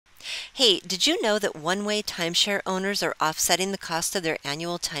Hey, did you know that one way timeshare owners are offsetting the cost of their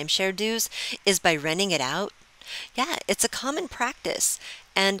annual timeshare dues is by renting it out? Yeah, it's a common practice.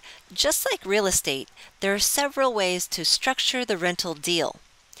 And just like real estate, there are several ways to structure the rental deal.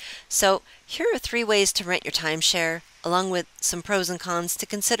 So, here are 3 ways to rent your timeshare, along with some pros and cons to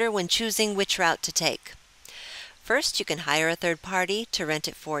consider when choosing which route to take. First, you can hire a third party to rent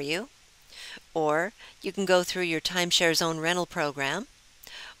it for you, or you can go through your timeshare's own rental program,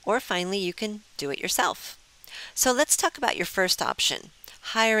 or finally, you can do it yourself. So let's talk about your first option,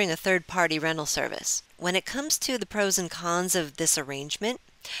 hiring a third-party rental service. When it comes to the pros and cons of this arrangement,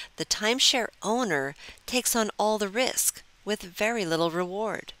 the timeshare owner takes on all the risk with very little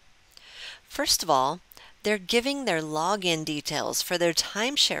reward. First of all, they're giving their login details for their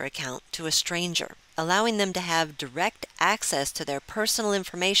timeshare account to a stranger, allowing them to have direct access to their personal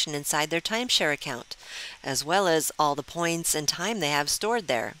information inside their timeshare account, as well as all the points and time they have stored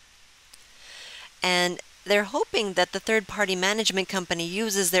there. And they're hoping that the third-party management company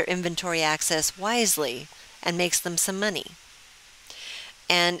uses their inventory access wisely and makes them some money.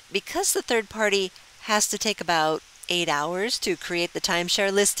 And because the third party has to take about 8 hours to create the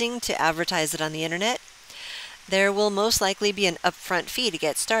timeshare listing to advertise it on the internet, there will most likely be an upfront fee to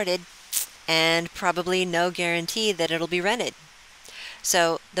get started and probably no guarantee that it'll be rented.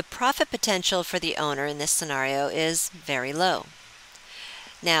 So the profit potential for the owner in this scenario is very low.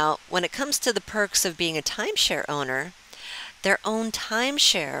 Now, when it comes to the perks of being a timeshare owner, their own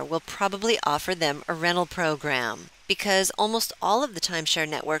timeshare will probably offer them a rental program, because almost all of the timeshare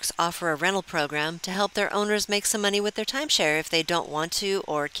networks offer a rental program to help their owners make some money with their timeshare if they don't want to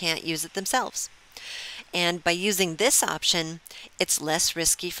or can't use it themselves. And by using this option, it's less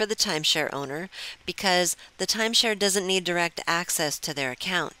risky for the timeshare owner because the timeshare doesn't need direct access to their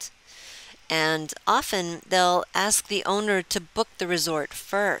account. And often they'll ask the owner to book the resort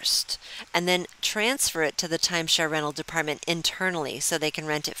first and then transfer it to the timeshare rental department internally so they can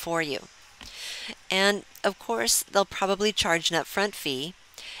rent it for you. And of course, they'll probably charge an upfront fee,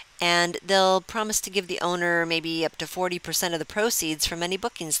 and they'll promise to give the owner maybe up to 40% of the proceeds from any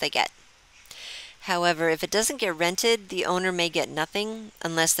bookings they get. However, if it doesn't get rented, the owner may get nothing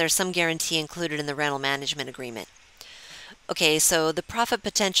unless there's some guarantee included in the rental management agreement. Okay, so the profit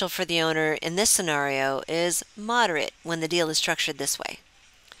potential for the owner in this scenario is moderate when the deal is structured this way.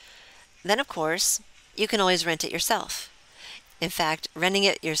 Then, of course, you can always rent it yourself. In fact, renting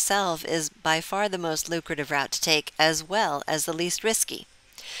it yourself is by far the most lucrative route to take, as well as the least risky,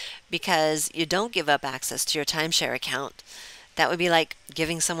 because you don't give up access to your timeshare account. That would be like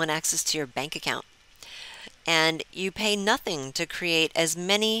giving someone access to your bank account. And you pay nothing to create as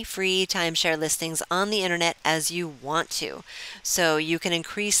many free timeshare listings on the internet as you want to, so you can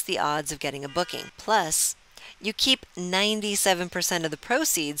increase the odds of getting a booking. Plus, you keep 97% of the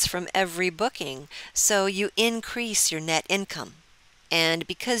proceeds from every booking, so you increase your net income. And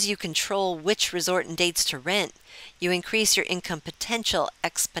because you control which resort and dates to rent, you increase your income potential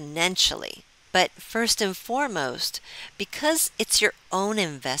exponentially. But first and foremost, because it's your own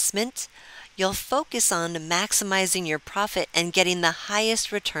investment, you'll focus on maximizing your profit and getting the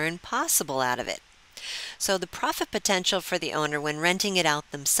highest return possible out of it. So the profit potential for the owner when renting it out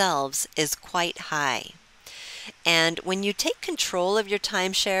themselves is quite high. And when you take control of your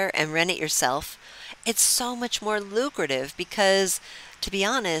timeshare and rent it yourself, it's so much more lucrative because, to be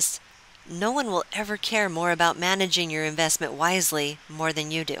honest, no one will ever care more about managing your investment wisely more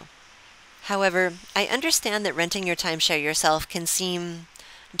than you do. However, I understand that renting your timeshare yourself can seem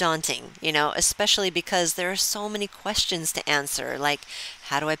daunting, especially because there are so many questions to answer, like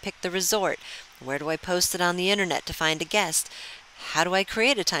how do I pick the resort? Where do I post it on the internet to find a guest? How do I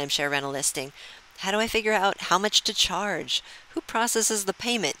create a timeshare rental listing? How do I figure out how much to charge? Who processes the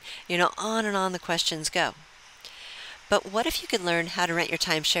payment? On and on the questions go. But what if you could learn how to rent your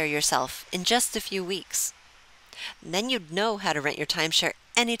timeshare yourself in just a few weeks? Then you'd know how to rent your timeshare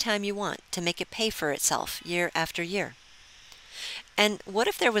anytime you want to make it pay for itself year after year. And what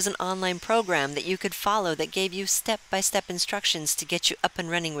if there was an online program that you could follow that gave you step-by-step instructions to get you up and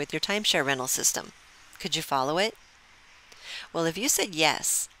running with your timeshare rental system? Could you follow it? Well, if you said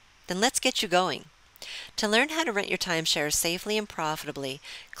yes, then let's get you going. To learn how to rent your timeshare safely and profitably,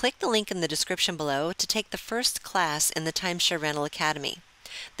 click the link in the description below to take the first class in the Timeshare Rental Academy.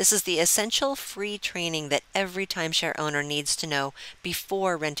 This is the essential free training that every timeshare owner needs to know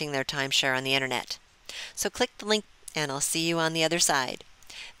before renting their timeshare on the internet. So click the link and I'll see you on the other side.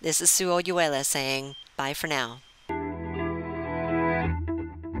 This is Sue Oyuela saying bye for now.